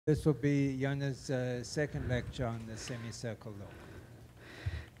This will be Ioana's second lecture on the Semicircle Law.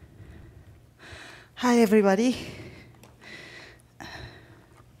 Hi, everybody.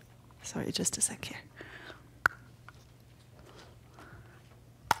 Sorry, just a sec here.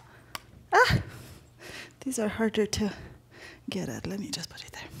 These are harder to get at. Let me just put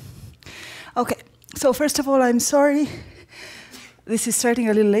it there. Okay, so first of all, I'm sorry. This is starting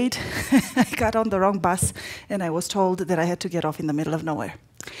a little late. I got on the wrong bus, and I was told that I had to get off in the middle of nowhere.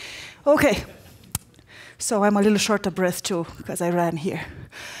 Okay, so I'm a little short of breath, too, because I ran here.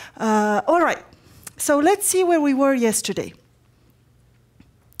 All right, so let's see where we were yesterday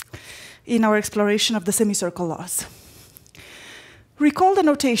in our exploration of the semicircle laws. Recall the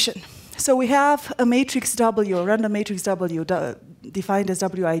notation. So we have a matrix W, a random matrix W, defined as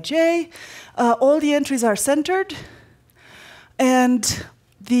Wij. All the entries are centered. And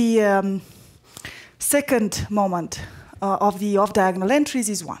the second moment of the off-diagonal entries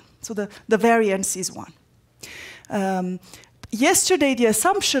is 1. So the variance is 1. Yesterday, the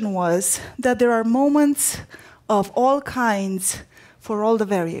assumption was that there are moments of all kinds for all the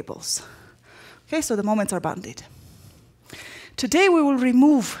variables. Okay, so the moments are bounded. Today, we will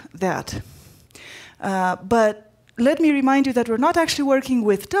remove that. But let me remind you that we're not actually working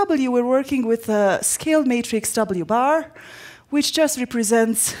with W. We're working with a scaled matrix W bar, which just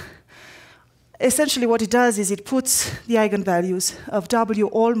represents, essentially what it does is it puts the eigenvalues of W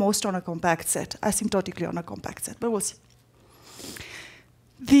almost on a compact set, asymptotically on a compact set, but we'll see.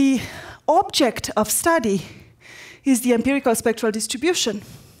 The object of study is the empirical spectral distribution,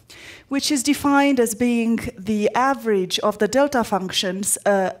 which is defined as being the average of the delta functions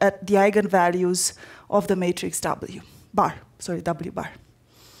at the eigenvalues of the matrix W bar.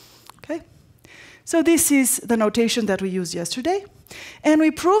 Okay? So this is the notation that we used yesterday. And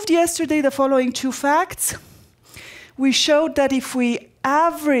we proved yesterday the following two facts. We showed that if we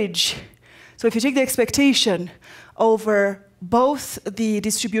average, so if you take the expectation over both the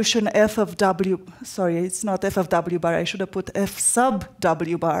distribution f of W, sorry, it's not f of W bar, I should have put f sub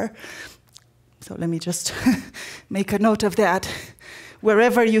W bar. So let me just make a note of that.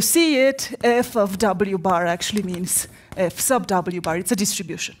 Wherever you see it, f of W bar actually means f sub W bar. It's a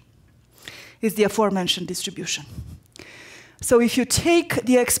distribution. It's the aforementioned distribution. So if you take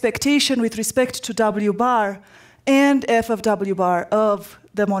the expectation with respect to W bar and f of W bar of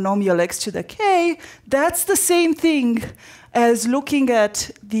the monomial x to the k, that's the same thing as looking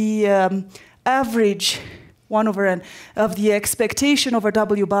at the average 1 over n of the expectation over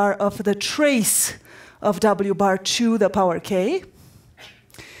W bar of the trace of W bar to the power k.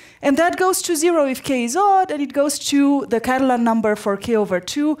 And that goes to 0 if k is odd, and it goes to the Catalan number for k over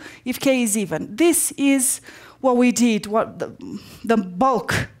 2 if k is even. This is what we did, the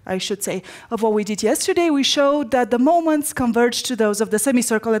bulk, I should say, of what we did yesterday. We showed that the moments converge to those of the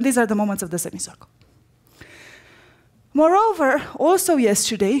semicircle, and these are the moments of the semicircle. Moreover, also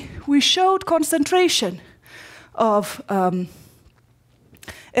yesterday, we showed concentration of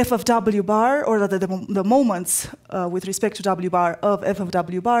f of W bar, or the moments with respect to W bar of f of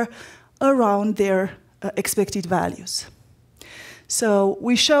W bar around their expected values. So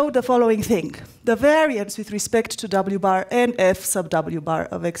we showed the following thing. The variance with respect to W bar and f sub W bar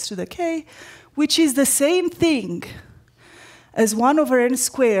of x to the k, which is the same thing as 1 over n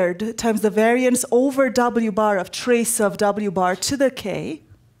squared times the variance over W bar of trace of W bar to the k.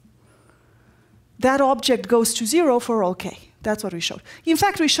 That object goes to 0 for all k. That's what we showed. In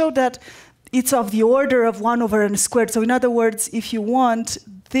fact, we showed that it's of the order of 1 over n squared. So in other words, if you want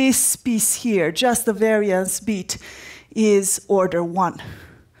this piece here, just the variance bit, is order 1.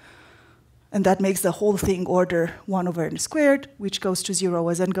 And that makes the whole thing order 1 over n squared, which goes to 0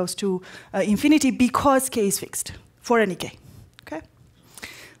 as n goes to infinity because k is fixed for any k. Okay?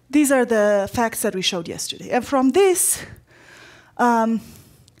 These are the facts that we showed yesterday. And from this,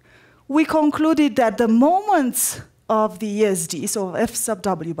 we concluded that the moments of the ESD, so f sub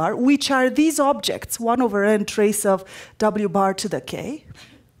W bar, which are these objects, 1 over n trace of W bar to the k,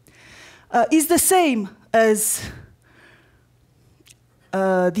 is the same as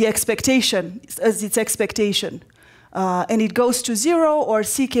the expectation, as its expectation. And it goes to 0 or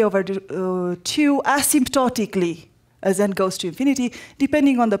ck over 2 asymptotically as n goes to infinity,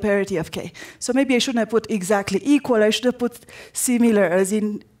 depending on the parity of k. So maybe I shouldn't have put exactly equal, I should have put similar, as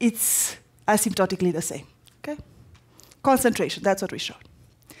in it's asymptotically the same. Okay? Concentration, that's what we showed.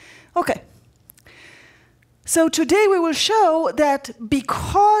 Okay. So today we will show that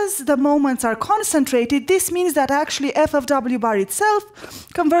because the moments are concentrated, this means that actually f of W bar itself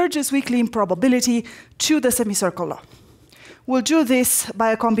converges weakly in probability to the semicircle law. We'll do this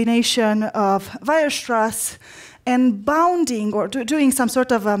by a combination of Weierstrass and bounding or doing some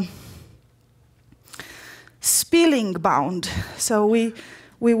sort of spilling bound. So we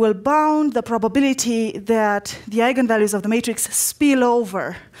will bound the probability that the eigenvalues of the matrix spill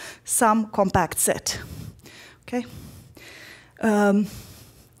over some compact set. Okay?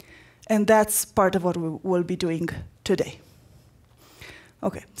 And that's part of what we will be doing today.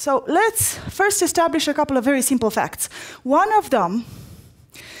 Okay, so let's first establish a couple of very simple facts. One of them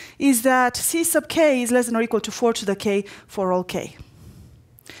is that C sub k is less than or equal to 4 to the k for all k.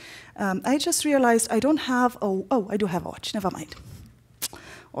 I just realized I don't have I do have a watch, never mind.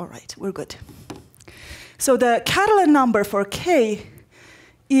 All right, we're good. So the Catalan number for k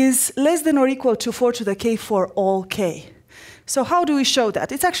is less than or equal to 4 to the k for all k. So how do we show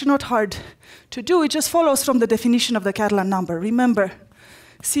that? It's actually not hard to do. It just follows from the definition of the Catalan number. Remember,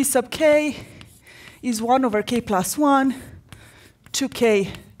 C sub k is 1 over k plus 1, 2k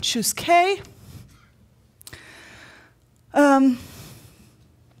choose k. A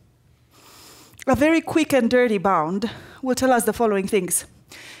very quick and dirty bound will tell us the following things.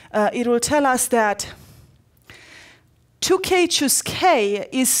 It will tell us that 2k choose k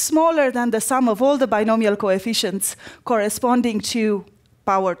is smaller than the sum of all the binomial coefficients corresponding to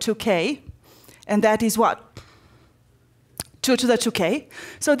power 2k, and that is what? 2 to the 2k.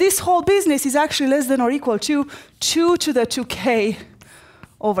 So this whole business is actually less than or equal to 2 to the 2k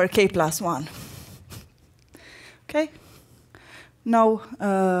over k plus 1. Okay? No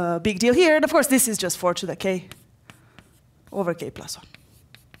big deal here. And of course, this is just 4 to the k over k plus 1.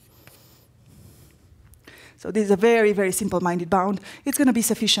 So this is a very, very simple-minded bound. It's going to be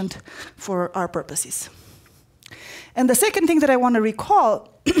sufficient for our purposes. And the second thing that I want to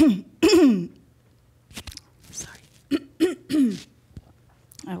recall, sorry,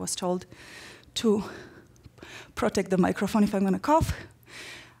 I was told to protect the microphone if I'm going to cough.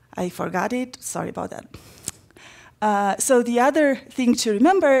 I forgot it. Sorry about that. So the other thing to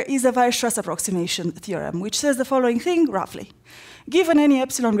remember is the Weierstrass approximation theorem, which says the following thing, roughly. Given any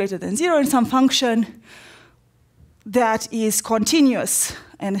epsilon greater than 0 in some function that is continuous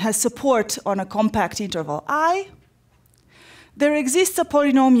and has support on a compact interval I, there exists a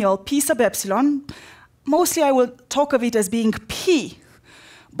polynomial p sub epsilon. Mostly I will talk of it as being p,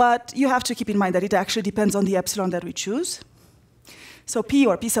 but you have to keep in mind that it actually depends on the epsilon that we choose. So p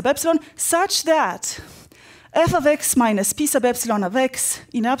or p sub epsilon, such that f of x minus p sub epsilon of x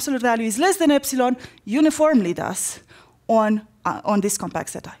in absolute value is less than epsilon, uniformly thus, on this compact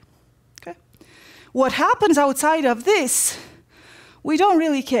set I. Okay? What happens outside of this, we don't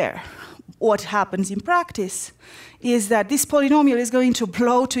really care. What happens in practice is that this polynomial is going to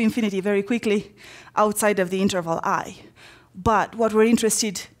blow to infinity very quickly outside of the interval I. But what we're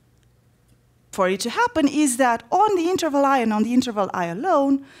interested for it to happen is that on the interval I and on the interval I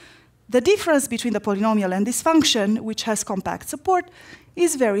alone, the difference between the polynomial and this function, which has compact support,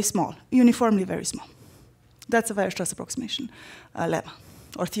 is very small, uniformly very small. That's a Weierstrass approximation lemma,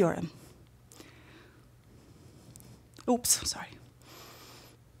 or theorem. Oops, sorry.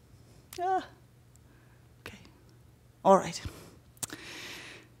 Okay, all right.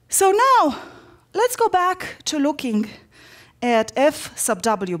 So now, let's go back to looking at f sub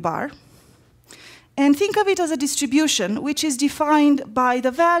w bar, and think of it as a distribution which is defined by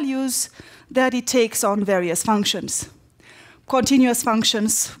the values that it takes on various functions. Continuous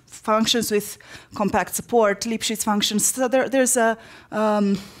functions, functions with compact support, Lipschitz functions. So there's a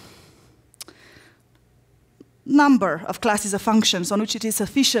number of classes of functions on which it is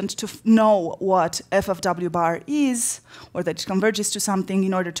sufficient to know what f of w bar is, or that it converges to something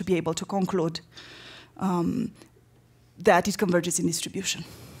in order to be able to conclude that it converges in distribution.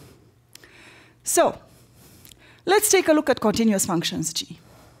 So, let's take a look at continuous functions G.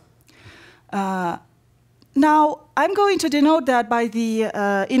 Now, I'm going to denote that by the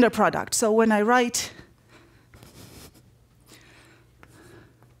inner product. So when I write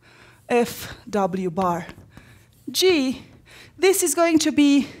f w bar G, this is going to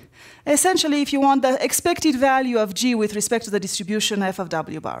be essentially, if you want, the expected value of G with respect to the distribution f of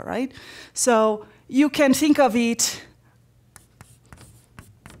w bar, right? So you can think of it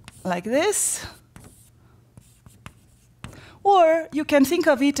like this, or you can think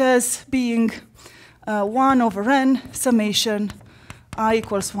of it as being 1 over n summation I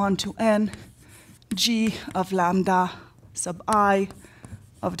equals 1 to n G of lambda sub I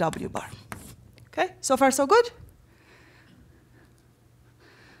of w bar. Okay, so far so good?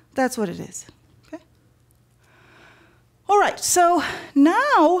 That's what it is. Okay? All right, so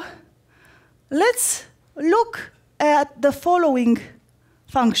now let's look at the following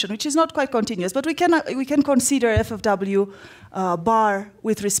function, which is not quite continuous, but we can consider f of w bar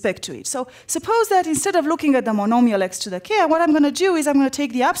with respect to it. So suppose that instead of looking at the monomial x to the k, what I'm going to do is I'm going to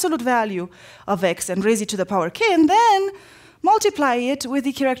take the absolute value of x and raise it to the power k, and then multiply it with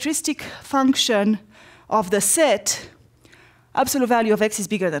the characteristic function of the set absolute value of x is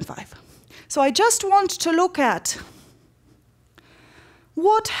bigger than 5. So I just want to look at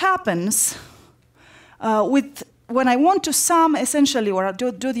what happens when I want to sum essentially or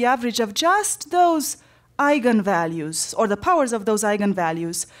do the average of just those eigenvalues or the powers of those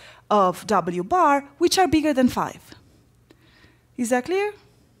eigenvalues of w bar which are bigger than 5. Is that clear?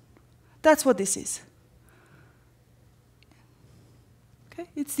 That's what this is. Okay?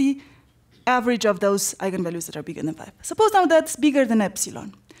 It's the average of those eigenvalues that are bigger than 5. Suppose now that's bigger than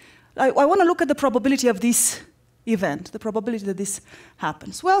epsilon. I want to look at the probability of this event, the probability that this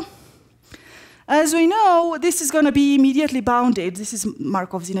happens. Well, as we know, this is going to be immediately bounded, this is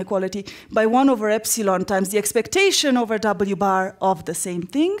Markov's inequality, by 1 over epsilon times the expectation over w bar of the same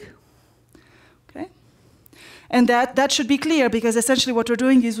thing. Okay? And that should be clear, because essentially what we're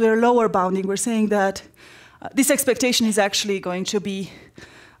doing is we're lower bounding. We're saying that this expectation is actually going to be,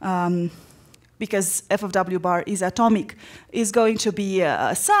 because f of w bar is atomic, is going to be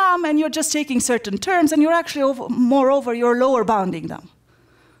a sum, and you're just taking certain terms, and you're actually, moreover, you're lower bounding them.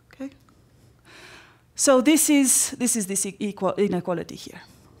 Okay? So this is this inequality here.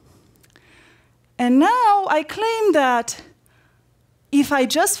 And now I claim that if I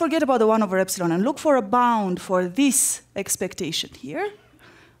just forget about the 1 over epsilon and look for a bound for this expectation here,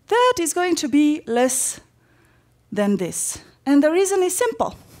 that is going to be less than this. And the reason is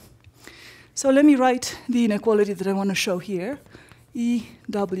simple. So let me write the inequality that I want to show here. E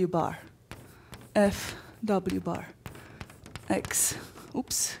w bar, f w bar, x,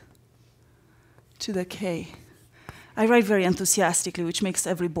 oops, to the k. I write very enthusiastically, which makes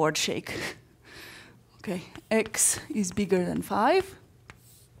every board shake. Okay, x is bigger than 5.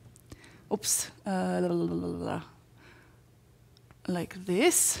 Oops, like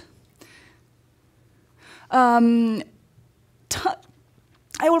this.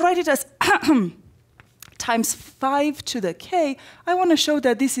 I will write it as times 5 to the k. I want to show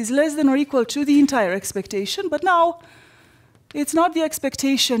that this is less than or equal to the entire expectation, but now it's not the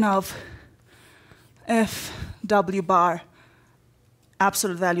expectation of f w bar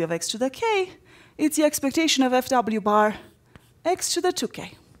absolute value of x to the k, it's the expectation of f w bar x to the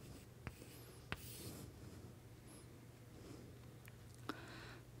 2k.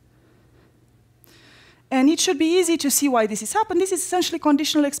 And it should be easy to see why this has happened. This is essentially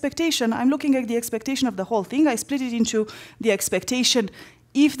conditional expectation. I'm looking at the expectation of the whole thing. I split it into the expectation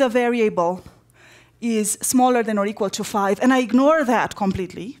if the variable is smaller than or equal to 5, and I ignore that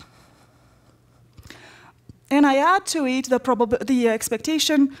completely. And I add to it the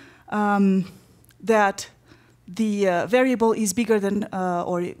expectation that the variable is bigger than,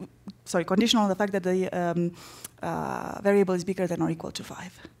 conditional on the fact that the variable is bigger than or equal to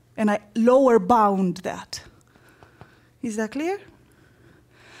 5. And I lower bound that. Is that clear?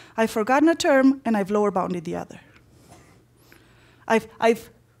 I've forgotten a term, and I've lower bounded the other. I've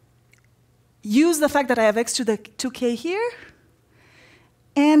used the fact that I have x to the 2k here,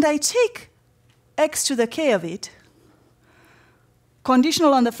 and I take x to the k of it,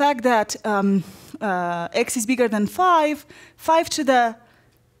 conditional on the fact that x is bigger than 5, 5 to the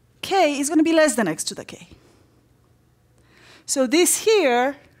k is going to be less than x to the k. So this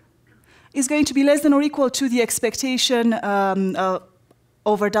here is going to be less than or equal to the expectation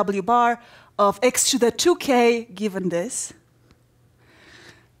over w bar of x to the 2k given this.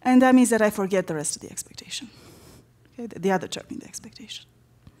 And that means that I forget the rest of the expectation, okay, the other term in the expectation.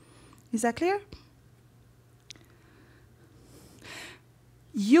 Is that clear?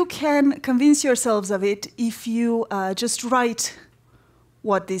 You can convince yourselves of it if you just write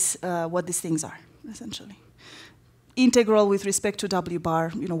what these things are, essentially. Integral with respect to w bar,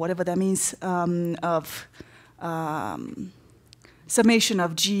 whatever that means, of summation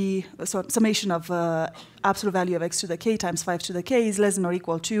of g, so summation of absolute value of x to the k times 5 to the k is less than or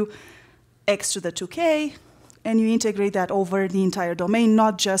equal to x to the 2k, and you integrate that over the entire domain,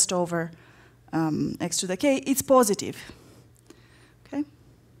 not just over x to the k. It's positive. Okay?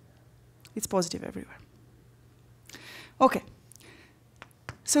 It's positive everywhere. Okay.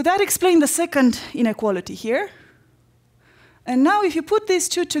 So that explained the second inequality here. And now if you put these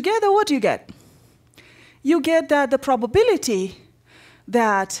two together, what do you get? You get that the probability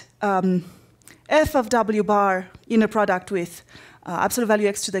that f of w bar in a product with absolute value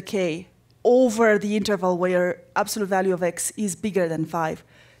x to the k over the interval where absolute value of x is bigger than 5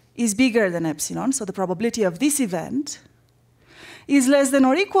 is bigger than epsilon, so the probability of this event is less than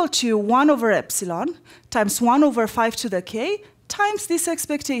or equal to 1 over epsilon times 1 over 5 to the k times this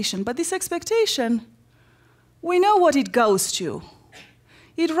expectation. But this expectation, we know what it goes to.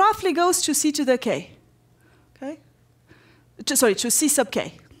 It roughly goes to c to the k, okay? To c sub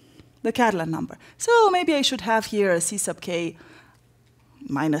k, the Catalan number. So maybe I should have here a c sub k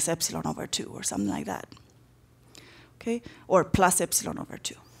minus epsilon over 2 or something like that, okay? Or plus epsilon over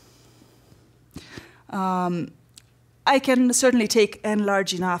 2. I can certainly take n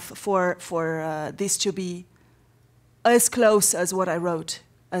large enough for this to be as close as what I wrote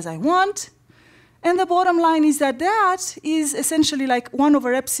as I want. And the bottom line is that that is essentially like 1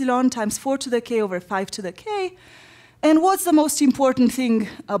 over epsilon times 4 to the k over 5 to the k. And what's the most important thing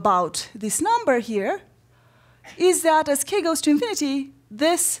about this number here is that as k goes to infinity,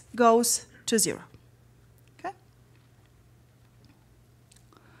 this goes to 0. Okay?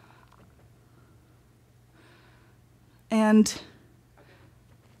 And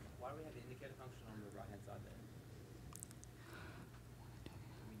why do we have the indicator function on the right-hand side there?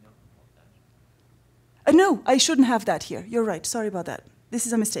 Do we know about that? no, I shouldn't have that here. You're right. Sorry about that. This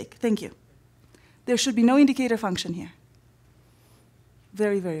is a mistake. Thank you. There should be no indicator function here.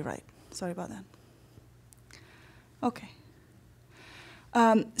 Very, very right. Sorry about that. Okay.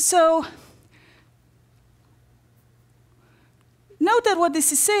 So note that what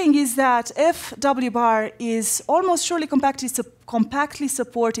this is saying is that f w bar is almost surely compactly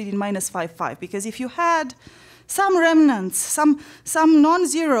supported in minus 5, 5. Because if you had some remnants, some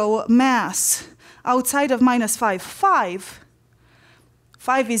non-zero mass outside of minus 5, 5,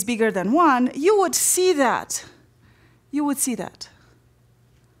 5 is bigger than 1, you would see that. You would see that.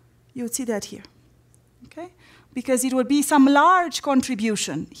 You would see that here. Okay? Because it would be some large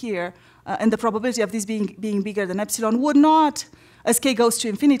contribution here, and the probability of this being bigger than epsilon would not, as k goes to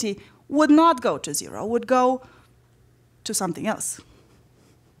infinity, would not go to 0, would go to something else.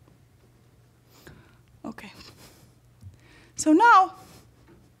 Okay. So now,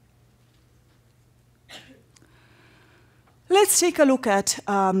 let's take a look at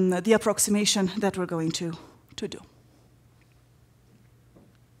the approximation that we're going to do.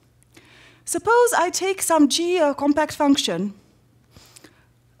 Suppose I take some g, a compact function.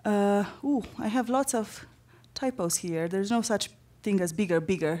 I have lots of typos here. There's no such thing as bigger,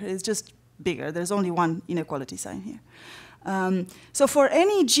 bigger. It's just bigger. There's only one inequality sign here. So for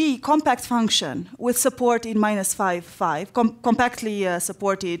any g compact function with support in minus 5, 5, compactly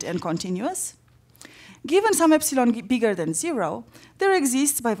supported and continuous, given some epsilon bigger than 0, there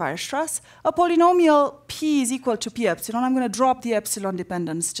exists, by Weierstrass, a polynomial p is equal to p epsilon. I'm going to drop the epsilon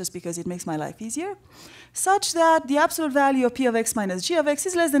dependence just because it makes my life easier, such that the absolute value of p of x minus g of x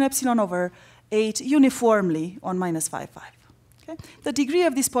is less than epsilon over 8 uniformly on minus 5, 5. Okay? The degree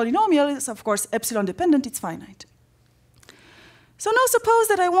of this polynomial is, of course, epsilon dependent. It's finite. So now suppose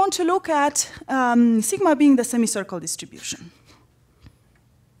that I want to look at sigma being the semicircle distribution.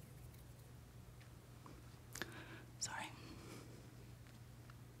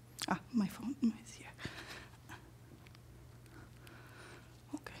 My phone is here.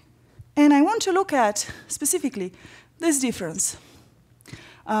 Okay. And I want to look at, specifically, this difference.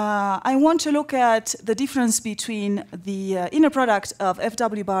 I want to look at the difference between the inner product of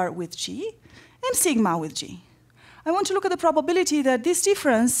fw bar with g and sigma with g. I want to look at the probability that this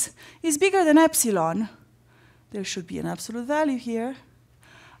difference is bigger than epsilon. There should be an absolute value here.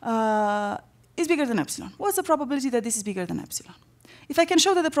 Is bigger than epsilon. What's the probability that this is bigger than epsilon? If I can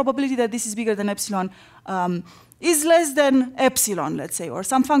show that the probability that this is bigger than epsilon is less than epsilon, let's say, or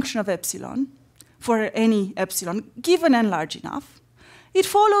some function of epsilon for any epsilon, given n large enough, it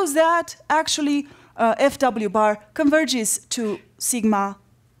follows that actually fw bar converges to sigma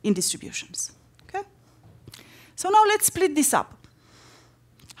in distributions. Okay? So now let's split this up.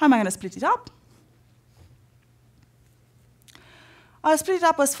 How am I going to split it up? I'll split it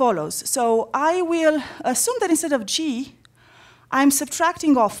up as follows. So I will assume that instead of g, I'm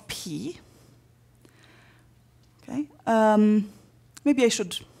subtracting off p. Okay. Maybe I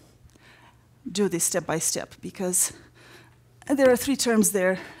should do this step by step because there are 3 terms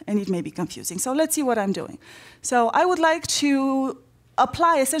there and it may be confusing. So let's see what I'm doing. So I would like to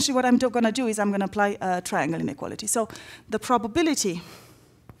apply, essentially what I'm going to do is I'm going to apply a triangle inequality. So the probability,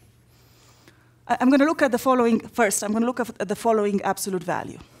 I'm going to look at the following first. I'm going to look at the following absolute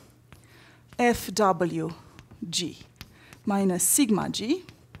value. fwg minus sigma g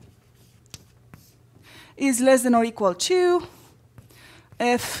is less than or equal to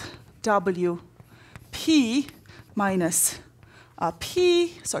fw p minus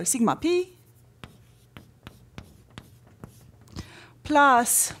sigma p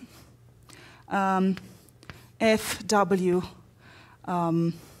plus fw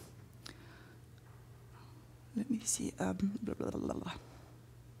let me see, blah, blah, blah, blah.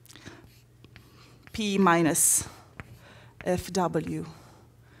 P minus FW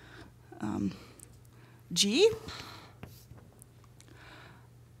G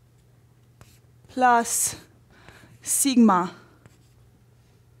plus sigma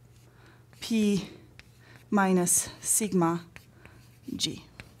P minus sigma G.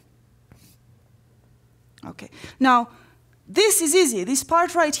 Okay, now this is easy. This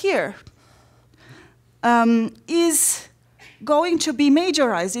part right here is going to be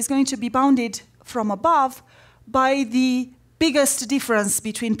majorized, is going to be bounded from above by the biggest difference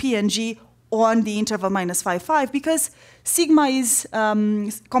between P and G on the interval minus 5, 5, because sigma is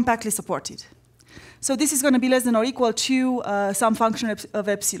compactly supported. So this is going to be less than or equal to some function of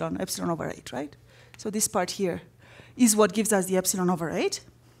epsilon, epsilon over 8, right? So this part here is what gives us the epsilon over 8.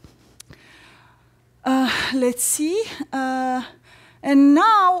 Let's see. And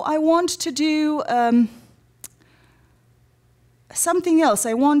now I want to do something else.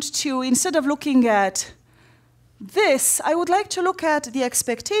 I want to, instead of looking at this, I would like to look at the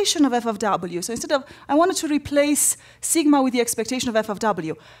expectation of f of w. So instead of, I wanted to replace sigma with the expectation of f of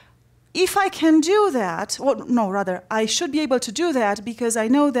w. If I can do that, or no, rather, I should be able to do that because I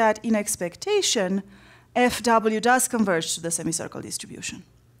know that in expectation, fw does converge to the semicircle distribution.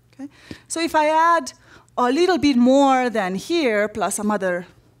 Okay? So if I add a little bit more than here, plus some other,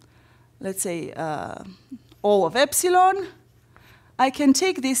 let's say, O of epsilon, I can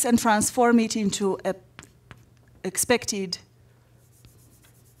take this and transform it into expected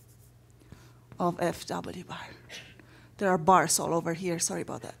of fw bar. There are bars all over here, sorry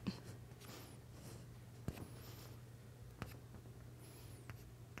about that.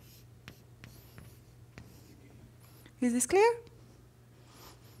 Is this clear?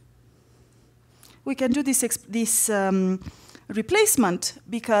 We can do this replacement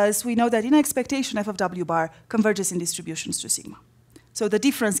because we know that in expectation f of w bar converges in distributions to sigma. So the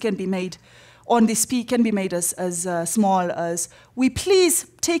difference can be made on this p can be made as small as we please,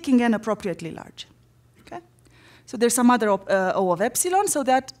 taking n appropriately large. Okay? So there's some other O of epsilon, so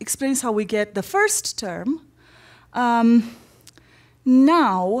that explains how we get the first term.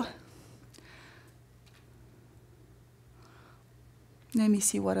 Now, let me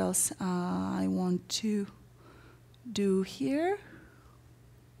see what else I want to do here.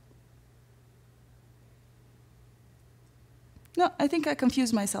 No, I think I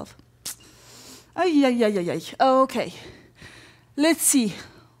confused myself. Okay, let's see.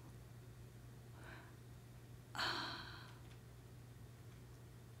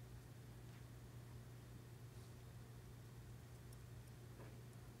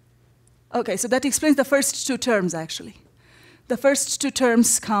 Okay, so that explains the first two terms, actually. The first two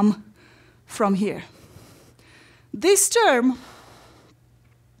terms come from here. This term,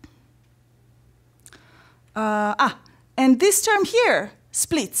 and this term here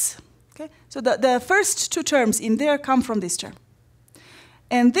splits. Okay? So the first two terms in there come from this term.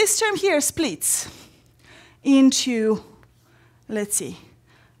 And this term here splits into, let's see,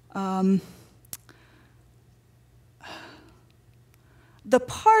 the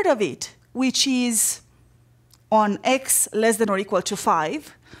part of it which is on x less than or equal to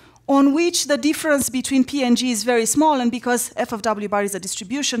 5, on which the difference between P and G is very small, and because f of w bar is a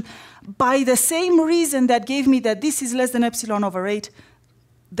distribution, by the same reason that gave me that this is less than epsilon over 8,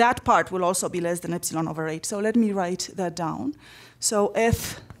 that part will also be less than epsilon over 8. So let me write that down. So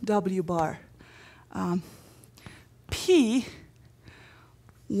f w bar P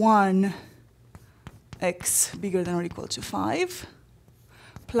 1 x bigger than or equal to 5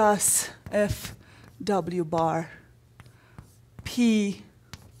 plus f w bar P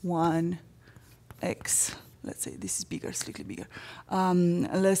 1 x, let's say this is bigger, slightly bigger,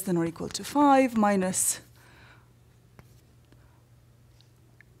 less than or equal to 5 minus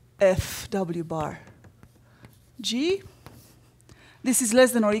f w bar G. This is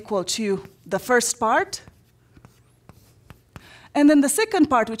less than or equal to the first part. And then the second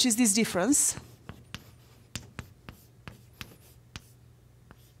part, which is this difference,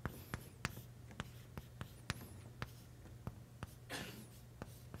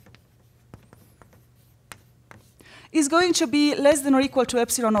 is going to be less than or equal to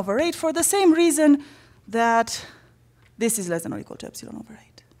epsilon over 8 for the same reason that this is less than or equal to epsilon over 8.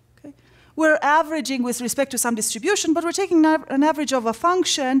 Okay? We're averaging with respect to some distribution, but we're taking an average of a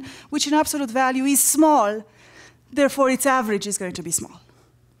function which in absolute value is small. Therefore, its average is going to be small.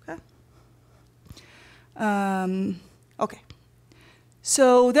 Okay? Okay.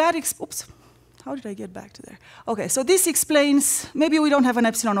 So that, oops. How did I get back to there? Okay, so this explains, maybe we don't have an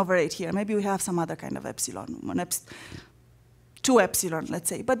epsilon over 8 here. Maybe we have some other kind of epsilon. 2 epsilon, let's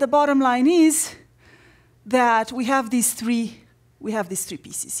say. But the bottom line is that we have these three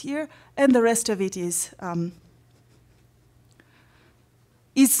pieces here, and the rest of it is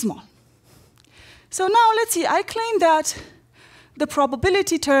small. So now let's see. I claim that the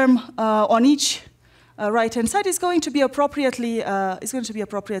probability term on each right-hand side is going to be appropriately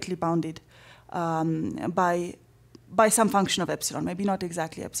bounded by some function of epsilon, maybe not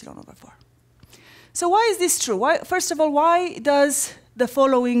exactly epsilon over 4. So why is this true? First of all, why does the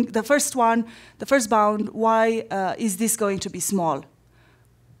first bound, why is this going to be small?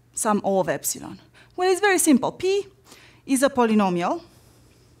 Sum O of epsilon. Well, it's very simple. P is a polynomial.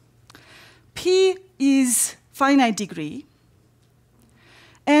 P is finite degree.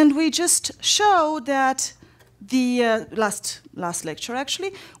 And we just showed that the last lecture,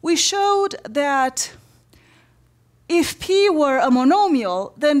 actually, we showed that if P were a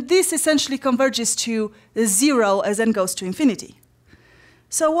monomial, then this essentially converges to 0 as n goes to infinity.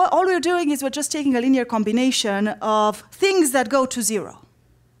 So all we're doing is we're just taking a linear combination of things that go to 0.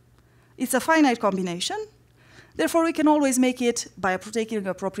 It's a finite combination. Therefore, we can always make it, by taking an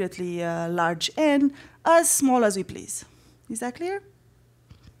appropriately large n, as small as we please. Is that clear?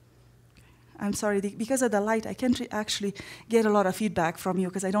 I'm sorry, because of the light, I can't actually get a lot of feedback from you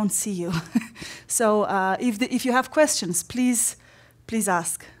because I don't see you. So if you have questions, please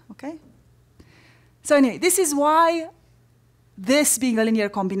ask, okay? So anyway, this is why this being a linear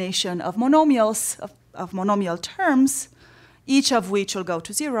combination of monomials, of monomial terms, each of which will go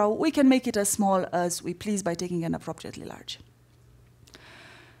to 0, we can make it as small as we please by taking an appropriately large.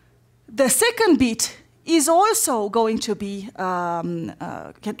 The second bit is also going to be,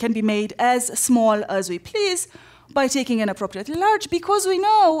 can be made as small as we please by taking an appropriately large, because we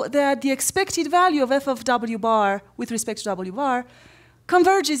know that the expected value of f of w bar with respect to w bar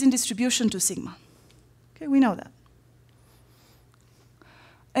converges in distribution to sigma. Okay, we know that.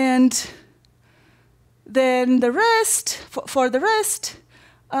 And then the rest, for the rest,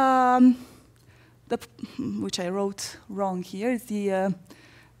 which I wrote wrong here, is the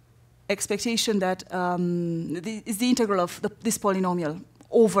expectation that is the integral of this polynomial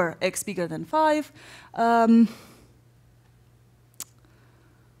over x bigger than 5.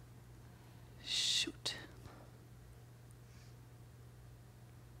 Shoot.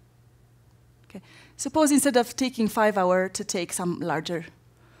 Okay. Suppose instead of taking 5, I were to take some larger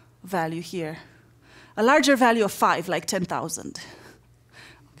value here. A larger value of 5, like 10,000.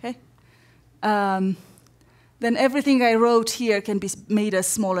 Okay? Then everything I wrote here can be made as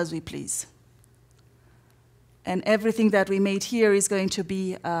small as we please. And everything that we made here is going to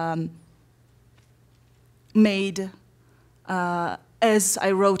be made as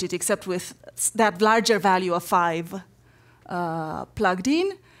I wrote it, except with that larger value of 5 plugged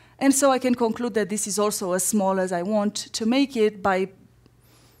in. And so I can conclude that this is also as small as I want to make it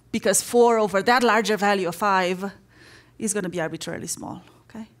because 4 over that larger value of 5 is going to be arbitrarily small.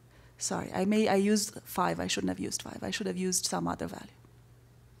 Okay? Sorry, I used 5. I shouldn't have used 5. I should have used some other value.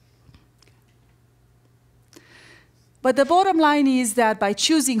 But the bottom line is that by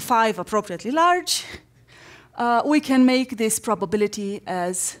choosing 5 appropriately large, we can make this probability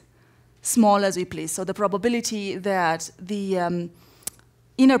as small as we please. So the probability that the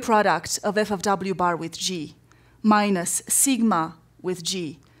inner product of f of w bar with g minus sigma with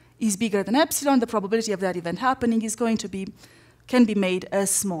g is bigger than epsilon, the probability of that event happening is going to be, can be made as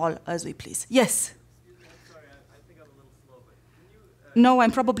small as we please. Yes? Excuse me, I'm sorry, I think I'm a little slow, but can you... No,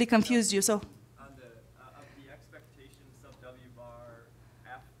 I'm probably confused you, so... On the expectations of w bar,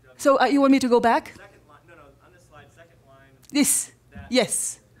 f w... So you want me to go back? Second line, no, on this slide, second line... This? That,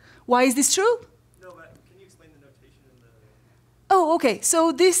 Yes. Why is this true? No, but can you explain the notation in the... Oh, okay.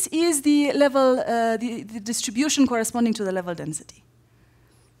 So this is the level, the distribution corresponding to the level density.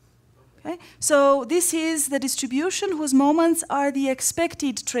 Okay? So this is the distribution whose moments are the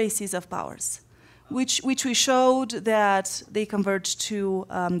expected traces of powers, which we showed that they converge to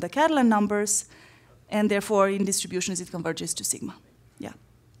the Catalan numbers, and therefore in distributions it converges to sigma. Yeah.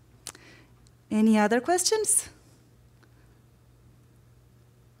 Any other questions?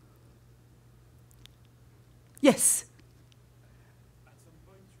 Yes. At some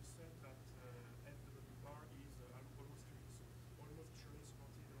point you said that FW bar is almost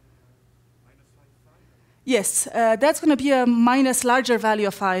transported on -5. Yes, that's going to be a minus larger value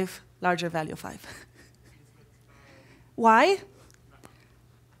of 5, larger value of 5. Why? But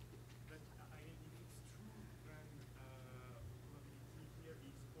if it's true, then probability here is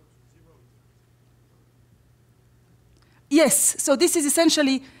equal to 0. Yes, so this is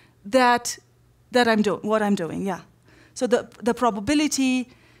essentially what I'm doing, yeah. So the probability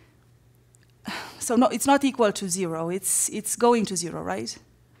So no, it's not equal to 0. It's going to 0, right?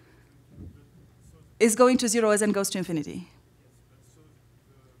 It's going to 0 as n goes to infinity.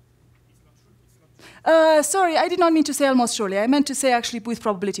 Sorry, I did not mean to say almost surely. I meant to say actually with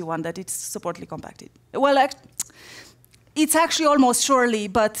probability 1 that it's supportly compacted. Well, it's actually almost surely,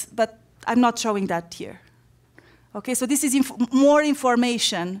 but I'm not showing that here. Okay, so this is more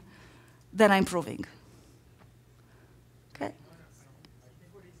information than I'm proving. Okay. I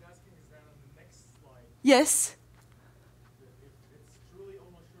think what he's asking is that on the next slide, Yes. if it's truly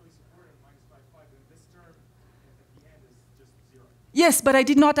almost surely supported minus 5, then this term at the end is just 0. Yes, but I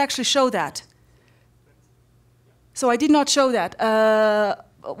did not actually show that. So I did not show that.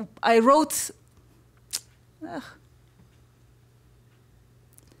 I wrote.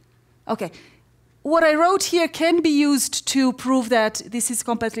 Okay. What I wrote here can be used to prove that this is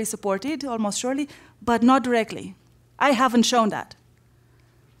completely supported, almost surely, but not directly. I haven't shown that.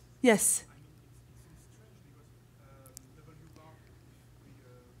 Yes? I mean, it seems strange because W bar,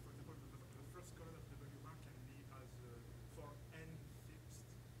 for example, the first column of W bar can be as for n fixed.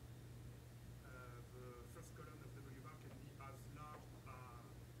 The first column of W bar can be as large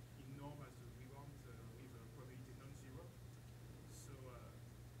in norm as we want with probability non-zero. So,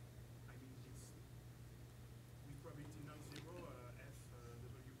 I mean, it's with probability non-zero, f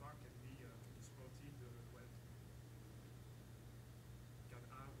W bar can be supported well. Can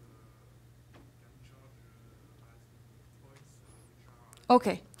have can charge as points which are.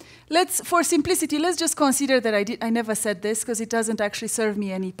 Okay. For simplicity, let's just consider that I never said this because it doesn't actually serve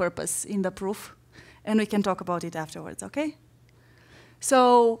me any purpose in the proof. And we can talk about it afterwards, okay?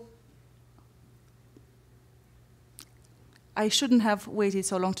 So I shouldn't have waited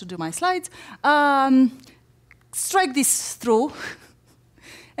so long to do my slides. Strike this through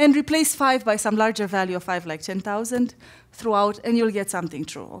and replace 5 by some larger value of 5, like 10,000 throughout, and you'll get something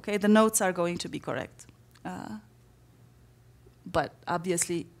true, okay? The notes are going to be correct. But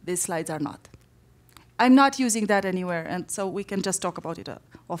obviously, these slides are not. I'm not using that anywhere, and so we can just talk about it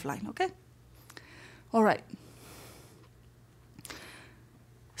offline, okay? All right.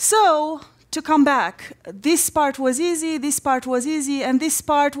 So, to come back, this part was easy, this part was easy, and this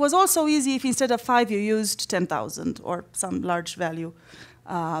part was also easy if instead of 5 you used 10,000 or some large value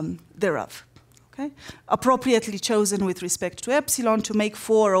thereof. Okay? Appropriately chosen with respect to epsilon to make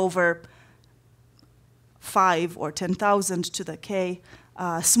 4 over 5 or 10,000 to the k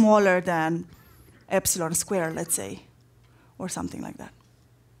smaller than epsilon squared, let's say, or something like that.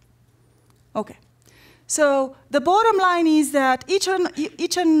 Okay. So the bottom line is that each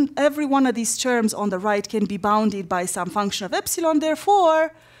and every one of these terms on the right can be bounded by some function of epsilon.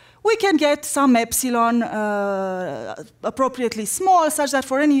 Therefore, we can get some epsilon appropriately small, such that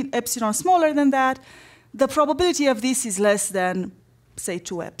for any epsilon smaller than that, the probability of this is less than, say,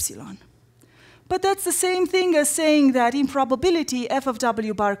 2 epsilon. But that's the same thing as saying that in probability, f of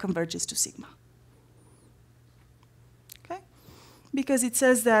w bar converges to sigma. Okay? Because it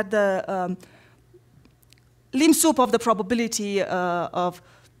says that the lim sup of the probability of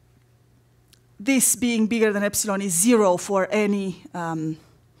this being bigger than epsilon is 0 for any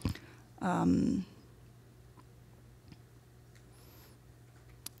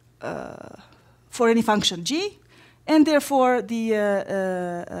function g, and therefore the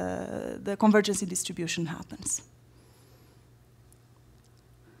convergence in distribution happens.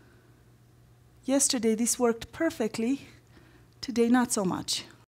 Yesterday this worked perfectly, today not so much.